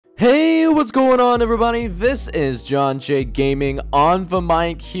Hey, what's going on, everybody? This is John J Gaming on the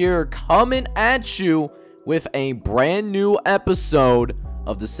mic here, coming at you with a brand new episode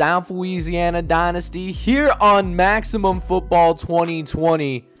of the South Louisiana Dynasty here on Maximum Football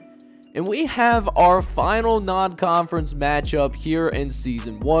 2020. And we have our final non-conference matchup here in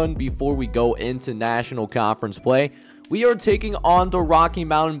Season 1 before we go into National Conference play. We are taking on the Rocky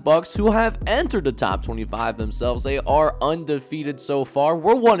Mountain Bucks, who have entered the top 25 themselves. They are undefeated so far.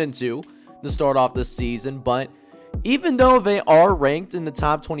 We're 1-2 to start off the season, but even though they are ranked in the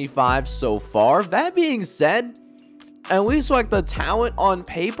top 25 so far, that being said, at least like the talent on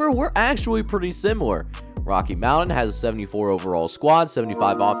paper, we're actually pretty similar. Rocky Mountain has a 74 overall squad,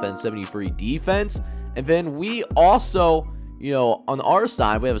 75 offense, 73 defense, and then we also, on our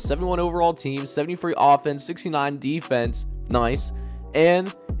side, we have a 71 overall team, 73 offense, 69 defense. Nice.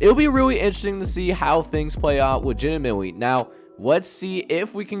 And it'll be really interesting to see how things play out legitimately. Now, let's see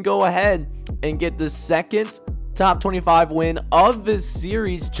if we can go ahead and get the second top 25 win of this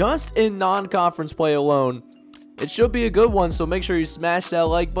series just in non-conference play alone. It should be a good one, so make sure you smash that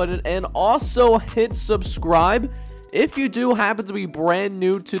like button and also hit subscribe if you do happen to be brand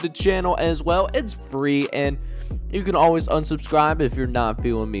new to the channel as well. It's free, and you can always unsubscribe if you're not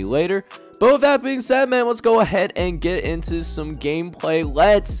feeling me later. But with that being said, man, let's go ahead and get into some gameplay.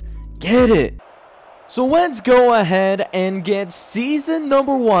 Let's get it. So let's go ahead and get season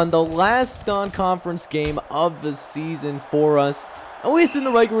number 1, the last non-conference game of the season for us, at least in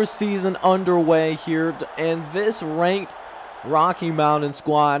the regular season, underway here. And this ranked Rocky Mountain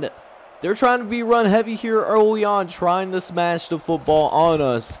squad, they're trying to be run heavy here early on, trying to smash the football on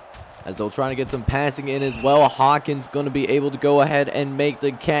us, as they'll try to get some passing in as well. Hawkins going to be able to go ahead and make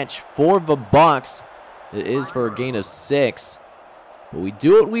the catch for the Bucks. It is for a gain of 6. But we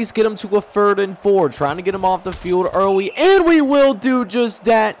do at least get him to a 3rd and 4, trying to get him off the field early, and we will do just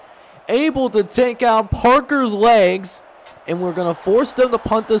that. Able to take out Parker's legs, and we're going to force them to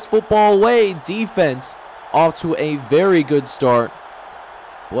punt this football away. Defense off to a very good start.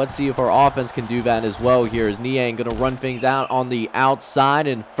 Let's see if our offense can do that as well here, as Niang going to run things out on the outside.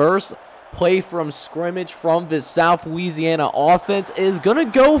 And first play from scrimmage from this South Louisiana offense is going to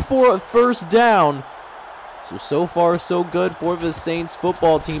go for a 1st down. So far, so good for the Saints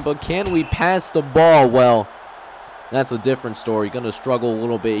football team. But can we pass the ball? Well, that's a different story. Going to struggle a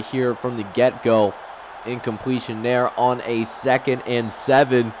little bit here from the get-go. Incompletion there on a 2nd and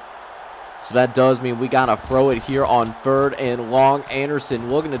 7. So that does mean we got to throw it here on 3rd and long.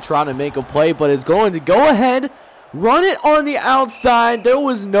 Anderson looking to try to make a play, but is going to go ahead, run it on the outside. There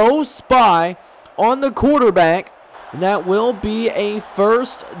was no spy on the quarterback, and that will be a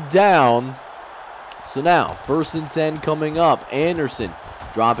 1st down. So now, 1st and 10 coming up. Anderson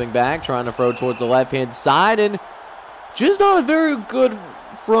dropping back, trying to throw towards the left-hand side, and just not a very good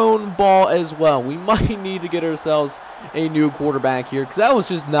thrown ball as well. We might need to get ourselves a new quarterback here, because that was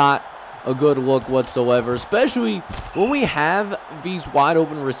just not a good look whatsoever, especially when we have these wide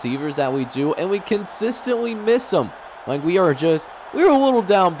open receivers that we do and we consistently miss them. Like, we're a little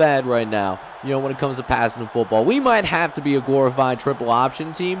down bad right now, when it comes to passing the football. We might have to be a glorified triple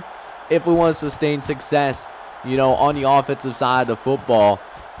option team if we want to sustain success, on the offensive side of the football.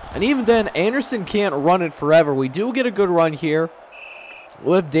 And even then, Anderson can't run it forever. We do get a good run here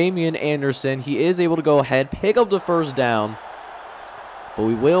with Damian Anderson. He is able to go ahead, pick up the 1st down. But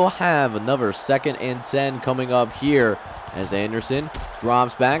we will have another 2nd and 10 coming up here, as Anderson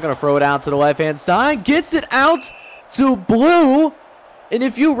drops back, going to throw it out to the left-hand side, gets it out to Blue. And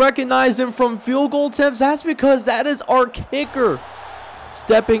if you recognize him from field goal attempts, that's because that is our kicker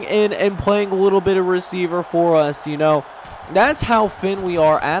stepping in and playing a little bit of receiver for us. That's how thin we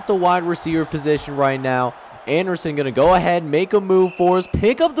are at the wide receiver position right now. Anderson going to go ahead, make a move for us,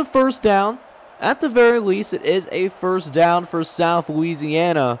 pick up the 1st down. At the very least, it is a 1st down for South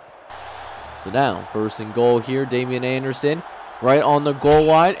Louisiana. So now, 1st and goal here. Damian Anderson right on the goal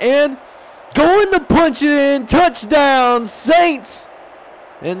line, and going to punch it in. Touchdown, Saints!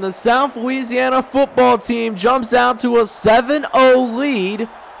 And the South Louisiana football team jumps out to a 7-0 lead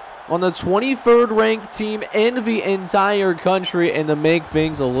on the 23rd ranked team in the entire country. And to make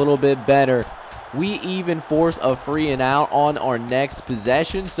things a little bit better, we even force a 3 and out on our next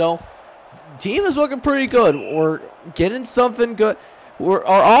possession. So team is looking pretty good. We're getting something good.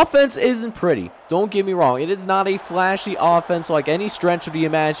 Our offense isn't pretty. Don't get me wrong. It is not a flashy offense like any stretch of the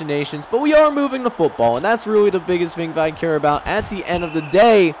imaginations, but we are moving the football, and that's really the biggest thing that I care about. At the end of the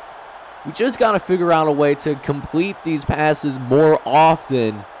day, we just got to figure out a way to complete these passes more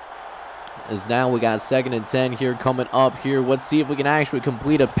often. As now we got 2nd and 10 here coming up here. Let's see if we can actually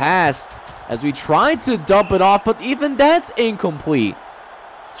complete a pass as we try to dump it off, but even that's incomplete.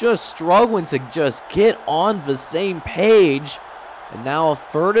 just struggling to just get on the same page. And now a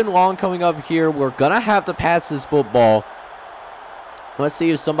 3rd and long coming up here. We're going to have to pass this football. Let's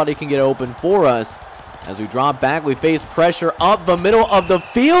see if somebody can get open for us. As we drop back, we face pressure up the middle of the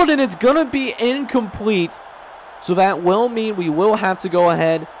field, and it's going to be incomplete. So that will mean we will have to go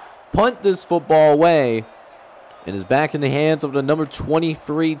ahead, punt this football away. It is back in the hands of the number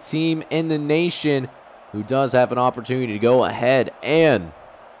 23 team in the nation, who does have an opportunity to go ahead and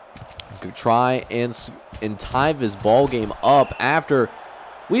try and tie this ball game up after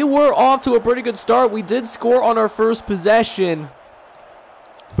we were off to a pretty good start. We did score on our first possession,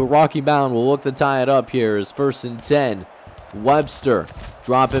 but Rocky Mountain will look to tie it up here. Is 1st and 10. Webster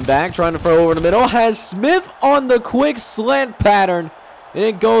dropping back, trying to throw over the middle. Has Smith on the quick slant pattern, and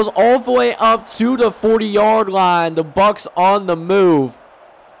it goes all the way up to the 40-yard line. The Bucks on the move.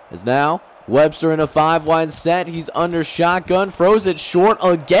 As now Webster in a 5-wide set. He's under shotgun, throws it short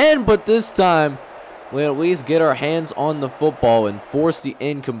again, but this time we'll at least get our hands on the football and force the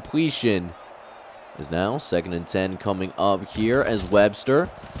incompletion. Is now 2nd and 10 coming up here as Webster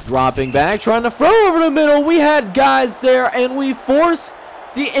dropping back, trying to throw over the middle. We had guys there, and we force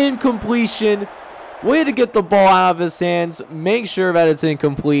the incompletion. Way to get the ball out of his hands, make sure that it's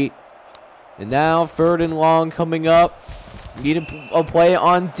incomplete. And now 3rd and long coming up. Need a play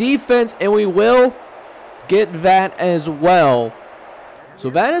on defense, and we will get that as well. So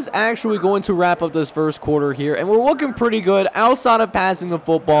that is actually going to wrap up this first quarter here, and we're looking pretty good outside of passing the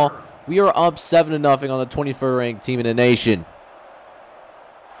football. We are up 7-0 on the 23rd ranked team in the nation.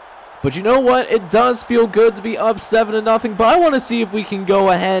 But you know what? It does feel good to be up 7-0, but I want to see if we can go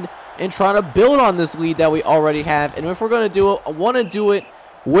ahead and try to build on this lead that we already have. And if we're going to do it, I want to do it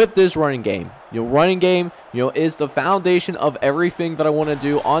with this running game. Running game, is the foundation of everything that I want to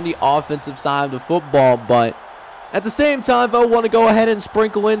do on the offensive side of the football. But at the same time, I want to go ahead and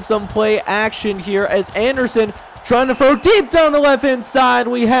sprinkle in some play action here as Anderson trying to throw deep down the left-hand side.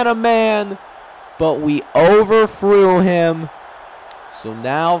 We had a man, but we overthrew him. So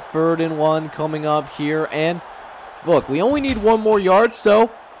now 3rd and 1 coming up here. And look, we only need 1 more yard, so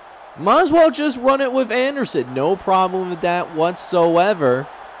might as well just run it with Anderson. No problem with that whatsoever.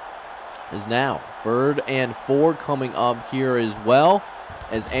 Is now 3rd and 4 coming up here as well,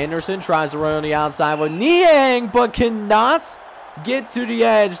 as Anderson tries to run on the outside with Niang, but cannot get to the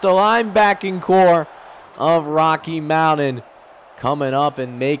edge. The linebacking core of Rocky Mountain coming up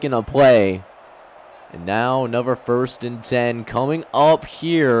and making a play. And now another 1st and 10 coming up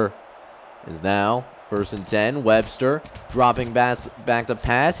here. Is now 1st and 10. Webster dropping back to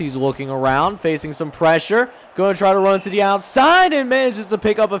pass. He's looking around, facing some pressure. Going to try to run to the outside and manages to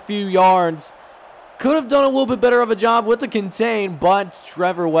pick up a few yards. Could have done a little bit better of a job with the contain, but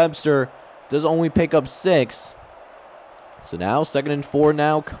Trevor Webster does only pick up 6. So now 2nd and 4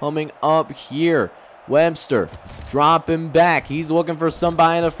 now coming up here. Webster dropping back. He's looking for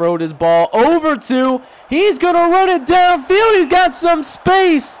somebody to throw this ball over to. He's going to run it downfield. He's got some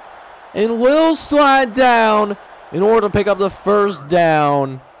space and will slide down in order to pick up the 1st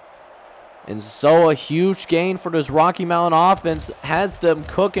down. And so a huge gain for this Rocky Mountain offense has them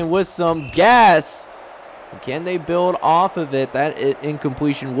cooking with some gas. Can they build off of it? That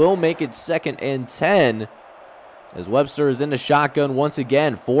incompletion will make it 2nd and 10. As Webster is in the shotgun once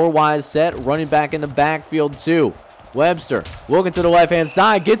again. 4-wide set, running back in the backfield too. Webster looking to the left-hand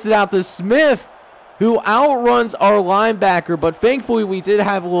side, gets it out to Smith, who outruns our linebacker, but thankfully we did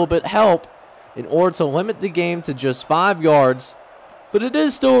have a little bit help in order to limit the game to just 5 yards. But it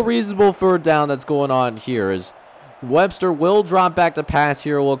is still a reasonable 3rd down that's going on here, as Webster will drop back to pass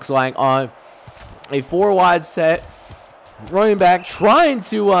here, looks like, on a 4-wide set. Running back trying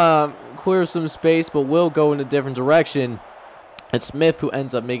to clear some space, but will go in a different direction. It's Smith who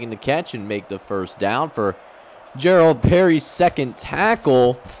ends up making the catch and make the 1st down for Gerald Perry's 2nd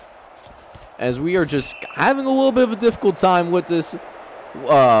tackle, as we are just having a little bit of a difficult time with this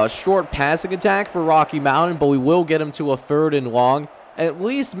short passing attack for Rocky Mountain, but we will get him to a 3rd and long. At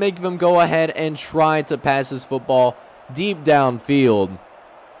least make them go ahead and try to pass this football deep downfield,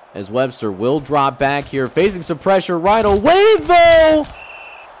 as Webster will drop back here, facing some pressure right away though.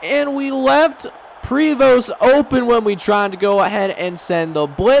 And we left Prevost open when we tried to go ahead and send the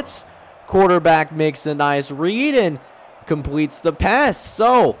blitz. Quarterback makes a nice read and completes the pass.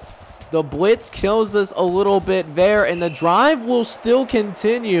 So the blitz kills us a little bit there, and the drive will still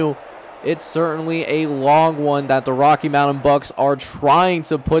continue. It's certainly a long one that the Rocky Mountain Bucks are trying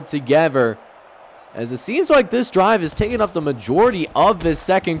to put together, as it seems like this drive is taking up the majority of this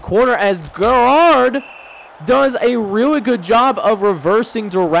 2nd quarter, as Gerard does a really good job of reversing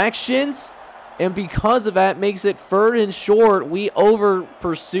directions And because of that, makes it 3rd and short. We over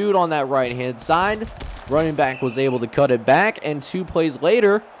pursued on that right-hand side. Running back was able to cut it back. And 2 plays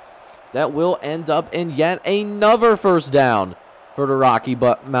later, that will end up in yet another first down for the Rocky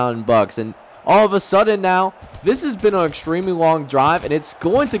Mountain Bucks. And all of a sudden now, this has been an extremely long drive, and it's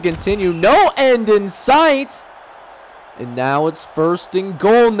going to continue. No end in sight. And now it's 1st and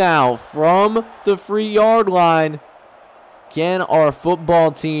goal now from the 3-yard line. Can our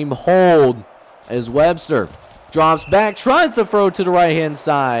football team hold as Webster drops back, tries to throw to the right-hand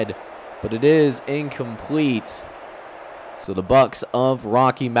side, but it is incomplete. So the Bucks of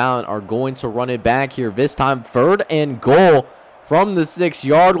Rocky Mountain are going to run it back here. This time 3rd and goal from the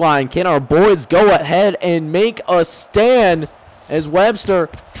 6-yard line. Can our boys go ahead and make a stand as Webster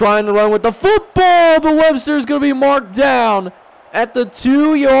trying to run with the football, but Webster's going to be marked down at the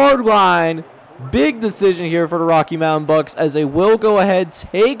 2-yard line. Big decision here for the Rocky Mountain Bucks as they will go ahead,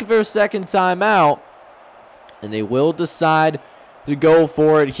 take their 2nd timeout, and they will decide to go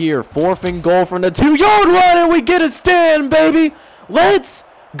for it here. 4th and goal from the 2-yard line, and we get a stand, baby. Let's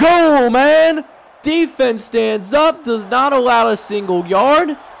go, man. Defense stands up, does not allow a single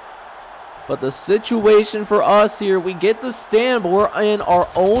yard. But the situation for us here, we get the stand, but we're in our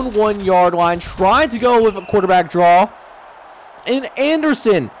own 1-yard line, trying to go with a quarterback draw. And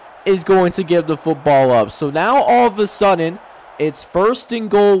Anderson is going to give the football up. So now all of a sudden, it's 1st and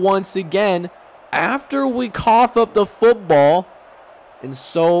goal once again after we cough up the football. And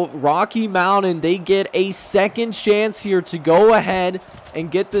so Rocky Mountain, they get a 2nd chance here to go ahead and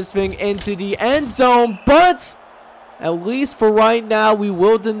get this thing into the end zone. But at least for right now, we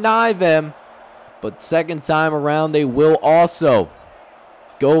will deny them. But 2nd time around, they will also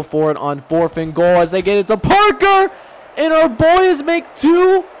go for it on 4th and goal as they get it to Parker. And our boys make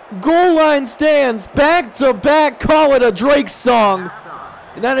 2 goal line stands back to back. Call it a Drake song.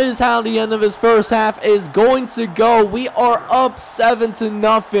 And that is how the end of his first half is going to go. We are up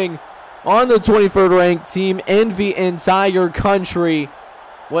 7-0 on the 23rd ranked team in the entire country.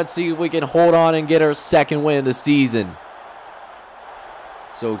 Let's see if we can hold on and get our 2nd win of the season.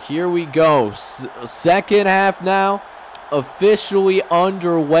 So here we go. 2nd half now officially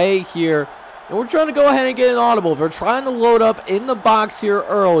underway here. And we're trying to go ahead and get an audible. They're trying to load up in the box here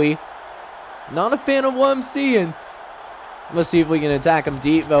early. Not a fan of what I'm seeing. Let's see if we can attack him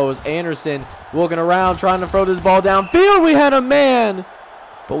deep, though, as Anderson looking around, trying to throw this ball downfield. We had a man,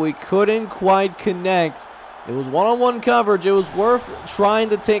 but we couldn't quite connect. It was one-on-one coverage. It was worth trying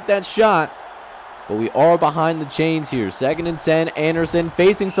to take that shot, but we are behind the chains here. 2nd and 10. Anderson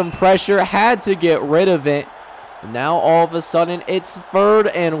facing some pressure, had to get rid of it. And now all of a sudden, it's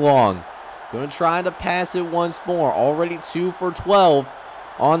 3rd and long. Going to try to pass it once more. Already 2 for 12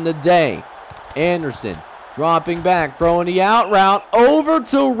 on the day. Anderson dropping back, throwing the out route over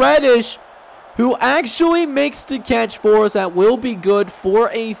to Reddish, who actually makes the catch for us. That will be good for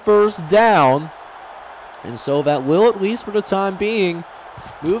a 1st down. And so that will, at least for the time being,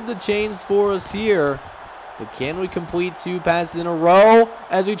 move the chains for us here. But can we complete 2 passes in a row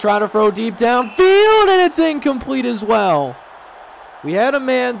as we try to throw deep downfield? And it's incomplete as well. We had a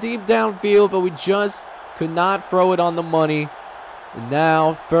man deep downfield, but we just could not throw it on the money. And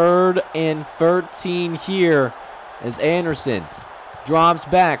now 3rd and 13 here as Anderson drops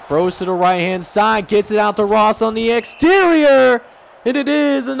back, throws to the right-hand side, gets it out to Ross on the exterior. And it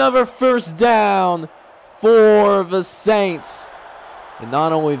is another 1st down for the Saints. And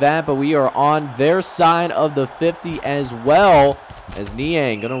not only that, but we are on their side of the 50 as well, as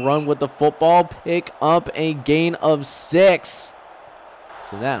Niang going to run with the football, pick up a gain of 6.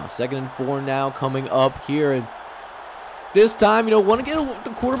 So now, 2nd and 4 now coming up here. And this time, want to get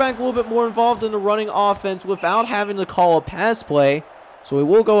the quarterback a little bit more involved in the running offense without having to call a pass play. So we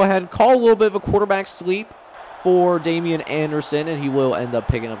will go ahead and call a little bit of a quarterback sleep for Damian Anderson, and he will end up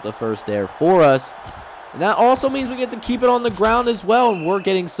picking up the 1st there for us. And that also means we get to keep it on the ground as well, and we're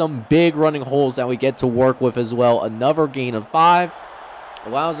getting some big running holes that we get to work with as well. Another gain of 5.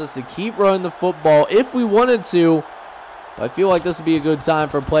 Allows us to keep running the football if we wanted to. I feel like this would be a good time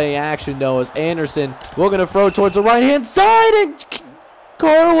for play action, though, as Anderson looking to throw towards the right-hand side, and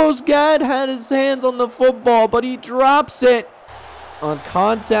Carlos Gadd had his hands on the football, but he drops it on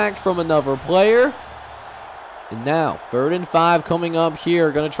contact from another player. And now, 3rd and 5 coming up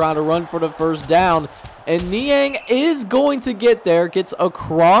here, going to try to run for the 1st down, and Niang is going to get there, gets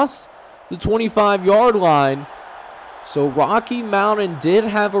across the 25-yard line. So Rocky Mountain did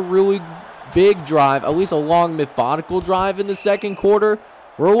have a really big drive, at least a long methodical drive in the 2nd quarter.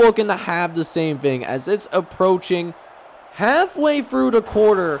 We're looking to have the same thing as it's approaching halfway through the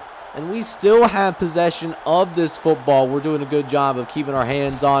quarter, And we still have possession of this football. We're doing a good job of keeping our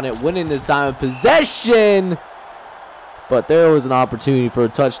hands on it, winning this time of possession. But there was an opportunity for a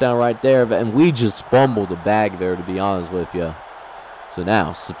touchdown right there, and we just fumbled the bag there, to be honest with you. So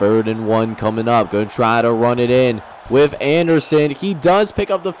now, 3rd and 1 coming up. Going to try to run it in with Anderson. He does pick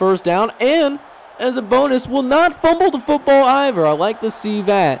up the first down, and as a bonus, will not fumble the football either. I like to see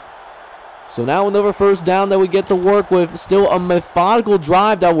that. So now another first down that we get to work with. Still a methodical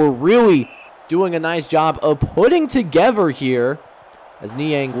drive that we're really doing a nice job of putting together here, as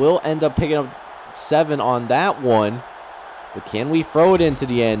Niang will end up picking up 7 on that one. But can we throw it into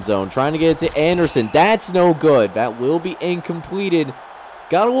the end zone? Trying to get it to Anderson. That's no good. That will be incompleted.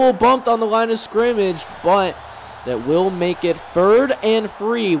 Got a little bumped on the line of scrimmage, but that will make it 3rd and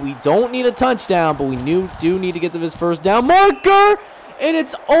 3. We don't need a touchdown, but we do need to get to this first down marker. And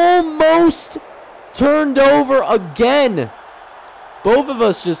it's almost turned over again. Both of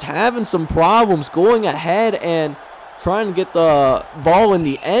us just having some problems going ahead and trying to get the ball in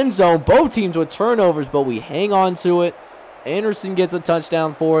the end zone. Both teams with turnovers, but we hang on to it. Anderson gets a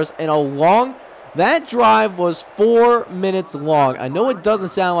touchdown for us, and that drive was 4 minutes long. I know it doesn't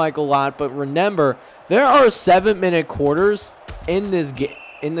sound like a lot, but remember, there are 7-minute quarters in this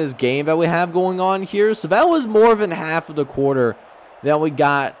game that we have going on here. So that was more than half of the quarter that we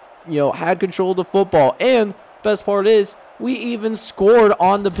got, had control of the football. And best part is, we even scored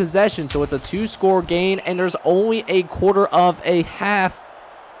on the possession. So it's a 2-score gain, and there's only a quarter of a half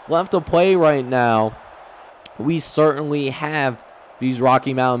left to play right now. We certainly have these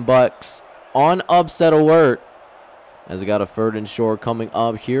Rocky Mountain Bucks on upset alert. As we got a 3rd and short coming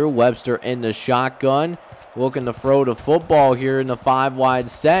up here. Webster in the shotgun. Looking to throw the football here in the 5-wide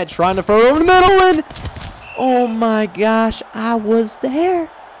set. Trying to throw it over the middle. And oh my gosh, I was there.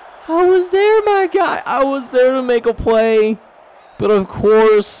 My guy. I was there to make a play. But of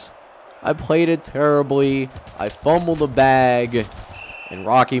course, I played it terribly. I fumbled the bag. And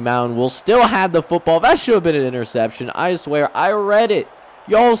Rocky Mountain will still have the football. That should have been an interception. I swear, I read it.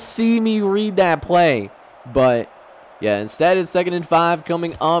 Y'all see me read that play. But, yeah, instead it's 2nd and 5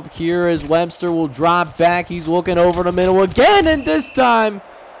 coming up here as Webster will drop back. He's looking over the middle again. And this time,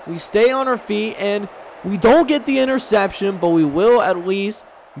 we stay on our feet. And we don't get the interception, but we will at least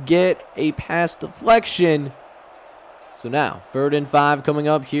get a pass deflection. So now, 3rd and 5 coming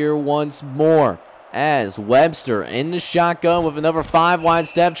up here once more. As Webster in the shotgun with another 5-wide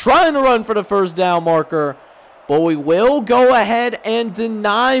step, trying to run for the first down marker. But we will go ahead and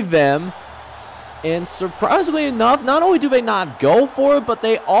deny them. And surprisingly enough, not only do they not go for it, but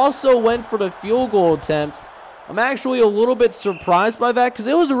they also went for the field goal attempt. I'm actually a little bit surprised by that because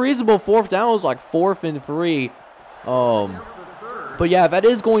it was a reasonable 4th down. It was like 4th and 3. But yeah, that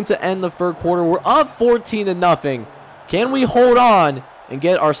is going to end the 3rd quarter. We're up 14-0. Can we hold on and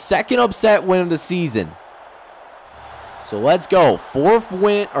get our 2nd upset win of the season? So let's go.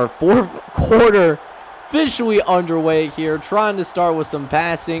 4th quarter officially underway here. Trying to start with some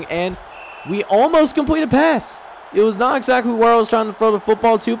passing, and we almost complete a pass. It was not exactly where I was trying to throw the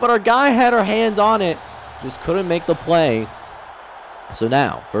football to, but our guy had our hands on it. Just couldn't make the play. So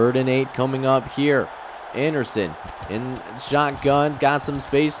now, 3rd and 8 coming up here. Anderson in shotguns, got some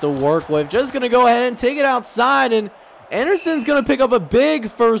space to work with. Just going to go ahead and take it outside, and Anderson's going to pick up a big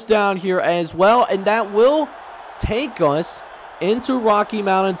first down here as well, and that will take us into Rocky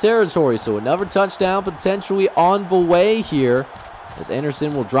Mountain territory. So another touchdown potentially on the way here, as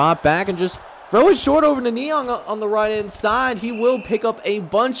Anderson will drop back and just throw it short over to Neon on the right-hand side. He will pick up a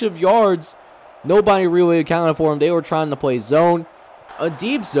bunch of yards. Nobody really accounted for him. They were trying to play zone, a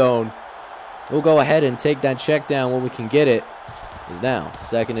deep zone. We'll go ahead and take that check down when we can get it. Is now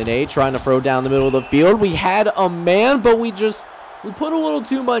 2nd and 8, trying to throw down the middle of the field. We had a man, but we put a little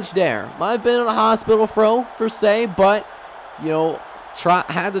too much there. Might have been a hospital throw per se, but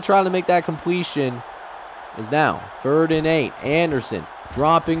had to try to make that completion. Is now 3rd and 8. Anderson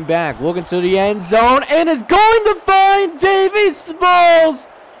dropping back, looking to the end zone, and is going to find Davy Smalls.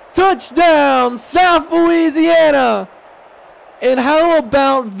 Touchdown, South Louisiana. And how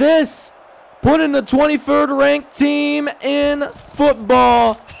about this? Putting the 23rd ranked team in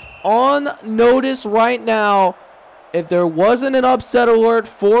football on notice right now. If there wasn't an upset alert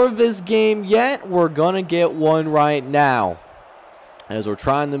for this game yet, we're going to get one right now. As we're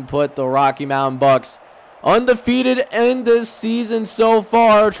trying to put the Rocky Mountain Bucks undefeated in this season so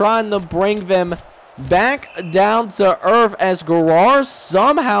far, trying to bring them back down to earth, as Garrar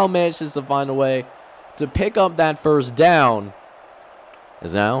somehow manages to find a way to pick up that first down.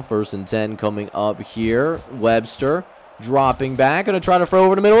 Is now 1st and 10 coming up here. Webster dropping back, going to try to throw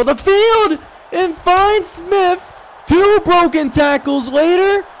over the middle of the field and find Smith. 2 broken tackles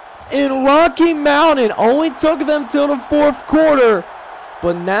later, in Rocky Mountain. Only took them till the fourth quarter,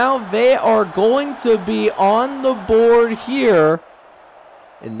 but now they are going to be on the board here.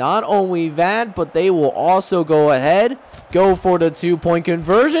 And not only that, but they will also go ahead, go for the 2-point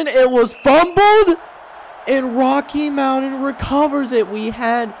conversion. It was fumbled, and Rocky Mountain recovers it. We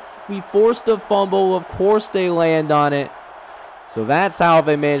forced a fumble. Of course they land on it. So that's how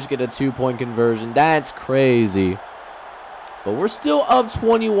they managed to get a 2-point conversion. That's crazy. But we're still up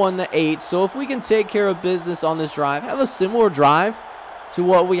 21-8. So if we can take care of business on this drive, have a similar drive to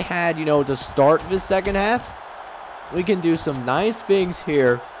what we had, to start the second half, we can do some nice things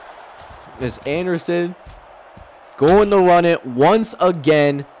here. As Anderson going to run it once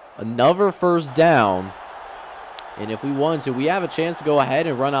again. Another first down. And if we want to, we have a chance to go ahead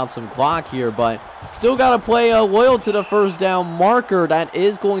and run out some clock here. But still got to play loyal to the first down marker. That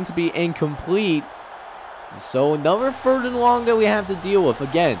is going to be incomplete. So another 3rd and long that we have to deal with.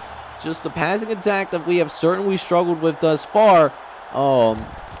 Again, just the passing attack that we have certainly struggled with thus far.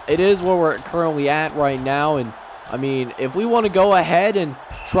 It is where we're currently at right now. And I mean, if we want to go ahead and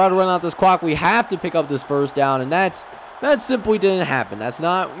try to run out this clock, we have to pick up this first down, and that simply didn't happen. That's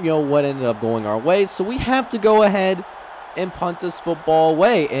not, what ended up going our way. So we have to go ahead and punt this football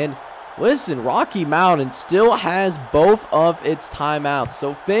away. And listen, Rocky Mountain still has both of its timeouts,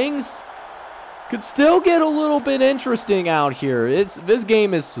 so things could still get a little bit interesting out here. This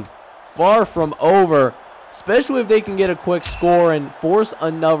game is far from over, especially if they can get a quick score and force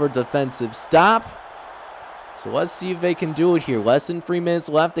another defensive stop. So let's see if they can do it here. Less than 3 minutes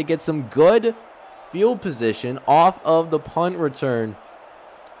left. They get some good field position off of the punt return.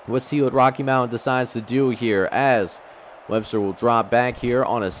 Let's see what Rocky Mountain decides to do here, as Webster will drop back here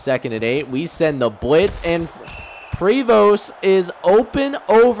on a 2nd and 8. We send the blitz, and Prevost is open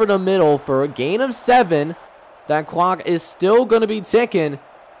over the middle for a gain of 7. That clock is still going to be ticking,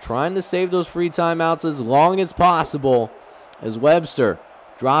 trying to save those free timeouts as long as possible, as Webster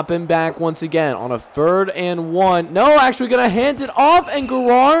dropping back once again on a 3rd and 1. No, actually going to hand it off, and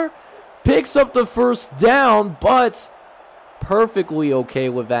Garrar picks up the first down, but perfectly okay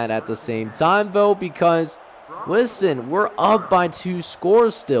with that at the same time, though, because, listen, we're up by 2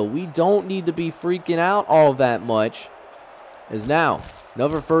 scores still. We don't need to be freaking out all that much. As now,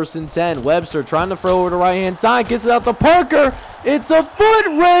 another 1st and 10. Webster trying to throw over the right-hand side, gets it out to Parker. It's a foot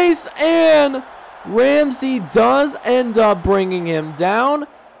race, and Ramsey does end up bringing him down,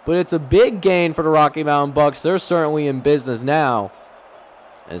 but it's a big gain for the Rocky Mountain Bucks. They're certainly in business now.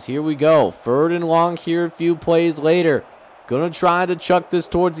 As here we go, 3rd and long here a few plays later. Gonna try to chuck this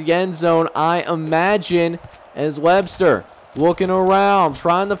towards the end zone, I imagine, as Webster looking around,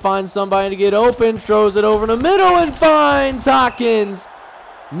 trying to find somebody to get open, throws it over the middle and finds Hawkins.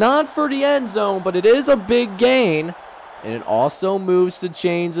 Not for the end zone, but it is a big gain, and it also moves the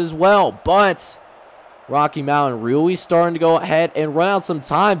chains as well. But Rocky Mountain really starting to go ahead and run out some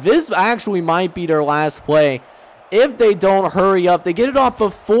time. This actually might be their last play if they don't hurry up. They get it off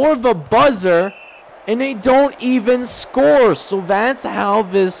before the buzzer, and they don't even score. So that's how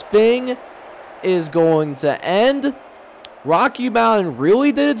this thing is going to end. Rocky Mountain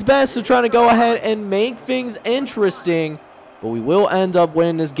really did its best to try to go ahead and make things interesting, but we will end up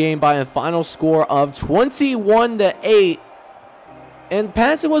winning this game by a final score of 21-8. And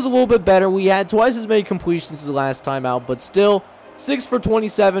passing was a little bit better. We had twice as many completions as the last time out, but still 6 for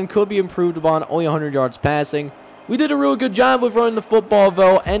 27, could be improved upon, only 100 yards passing. We did a real good job with running the football,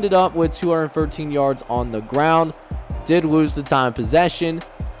 though. Ended up with 213 yards on the ground. Did lose the time of possession.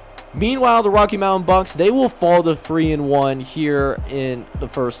 Meanwhile, the Rocky Mountain Bucks, they will fall to 3-1 here in the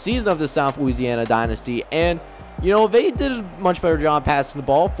first season of the South Louisiana Dynasty. And, they did a much better job passing the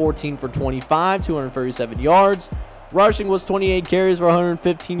ball. 14 for 25, 237 yards. Rushing was 28 carries for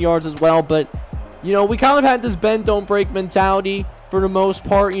 115 yards as well. But, we kind of had this bend, don't break mentality for the most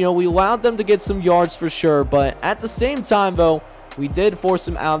part. We allowed them to get some yards for sure. But at the same time, though, we did force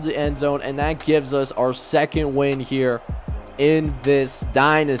them out of the end zone. And that gives us our 2nd win here in this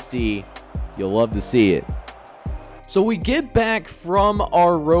dynasty. You'll love to see it. So we get back from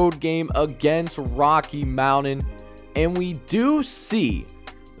our road game against Rocky Mountain, and we do see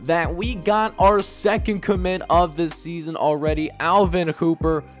that we got our 2nd commit of this season already, Alvin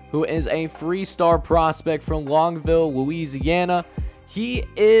Hooper, who is a 3-star prospect from Longville, Louisiana. He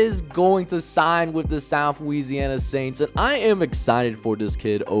is going to sign with the South Louisiana Saints, and I am excited for this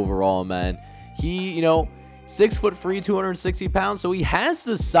kid overall, man. He, 6'3", 260 pounds, so he has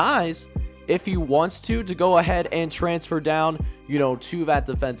the size, if he wants to go ahead and transfer down, to that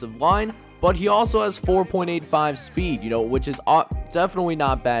defensive line. But he also has 4.85 speed, which is definitely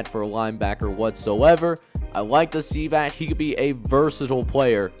not bad for a linebacker whatsoever. I like to see that. He could be a versatile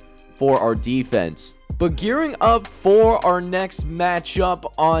player for our defense. But gearing up for our next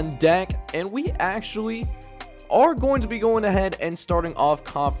matchup on deck, and we actually are going to be going ahead and starting off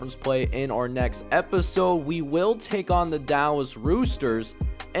conference play in our next episode. We will take on the Dallas Roosters,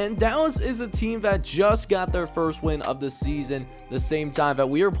 and Dallas is a team that just got their first win of the season the same time that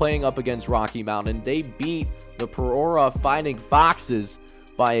we were playing up against Rocky Mountain. They beat the Peoria Fighting Foxes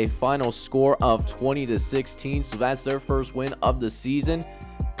by a final score of 20-16, so that's their first win of the season.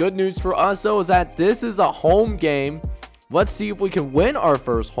 Good news for us though is that this is a home game. Let's see if we can win our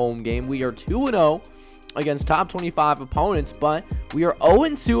first home game. We are 2-0 against top 25 opponents, but we are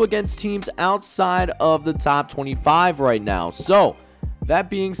 0-2 against teams outside of the top 25 right now. So that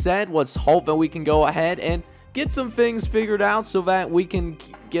being said, let's hope that we can go ahead and get some things figured out so that we can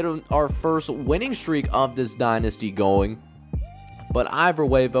get our first winning streak of this dynasty going. But either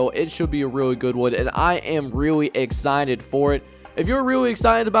way though, it should be a really good one, and I am really excited for it. If you're really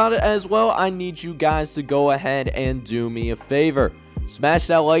excited about it as well, I need you guys to go ahead and do me a favor. Smash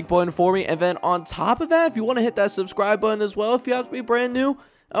that like button for me, and then on top of that, if you want to hit that subscribe button as well, if you have to be brand new,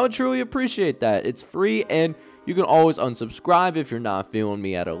 I would truly appreciate that. It's free, and you can always unsubscribe if you're not feeling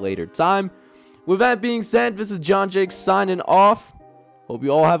me at a later time. With that being said, this is John Jake signing off. Hope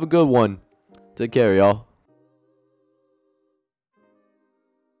you all have a good one. Take care, y'all.